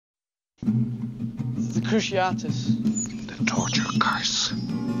The Cruciatus. The torture curse.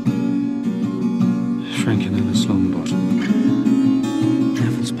 Frank and Alice Longbottom.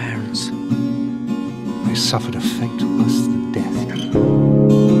 Evan's parents. They suffered a fate worse than death.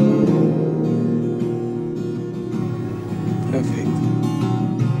 Perfect.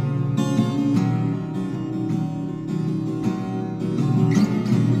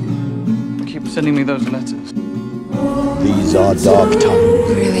 Keep sending me those letters. These are dark times.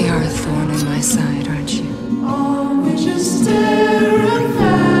 You really are a thorn in my side, aren't you?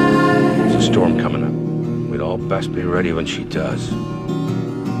 There's a storm coming up. We'd all best be ready when she does.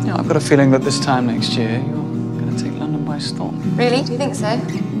 Yeah, I've got a feeling that this time next year you're going to take London by storm. Really? Do you think so?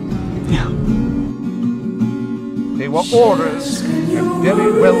 Yeah. They were auras and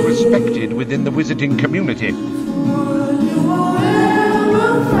very well respected within the wizarding community.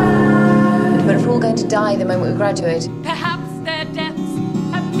 But if we're all going to die the moment we graduate. Perhaps their deaths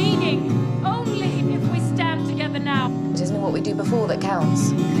have meaning only if we stand together now. It isn't what we do before that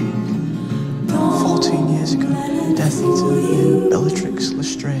counts. 14 years ago, Death Eater, Bellatrix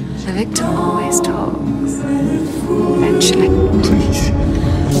Lestrange. The victim always talks. Eventually. Preach.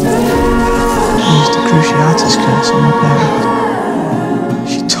 She used the Cruciatus curse on my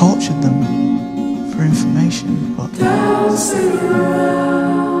parents. She tortured them for information, but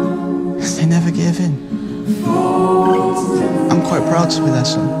they never gave in. I'm quite proud to be their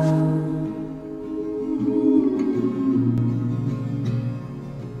son.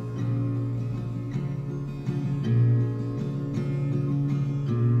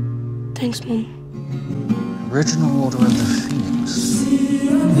 Thanks, Mum. Original Order of the Phoenix.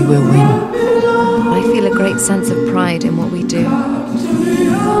 We will win. I feel a great sense of pride in what we do.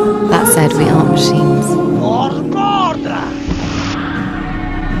 That said, we aren't machines.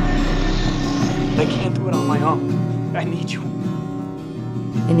 I can't do it on my own. I need you.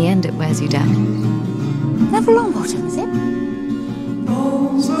 In the end, it wears you down. Never Longbottom, is it?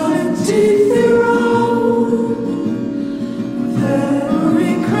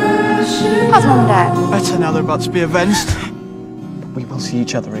 How's Mum and Dad? Better now they're about to be avenged. We will see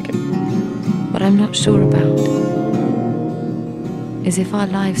each other again. What I'm not sure about is if our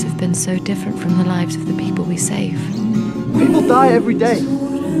lives have been so different from the lives of the people we save. People die every day.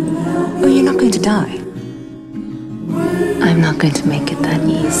 Oh, you're not going to die. I'm not going to make it that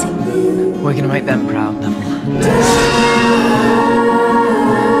easy. We're going to make them proud, Neville.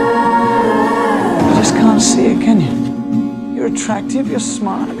 You just can't see it, can you? You're attractive, you're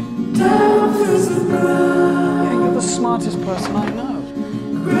smart. Yeah, you're the smartest person I know.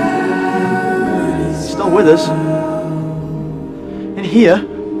 Still with us. In here.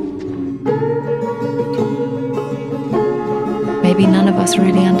 Maybe none of us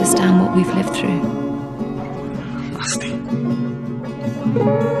really understand what we've lived through.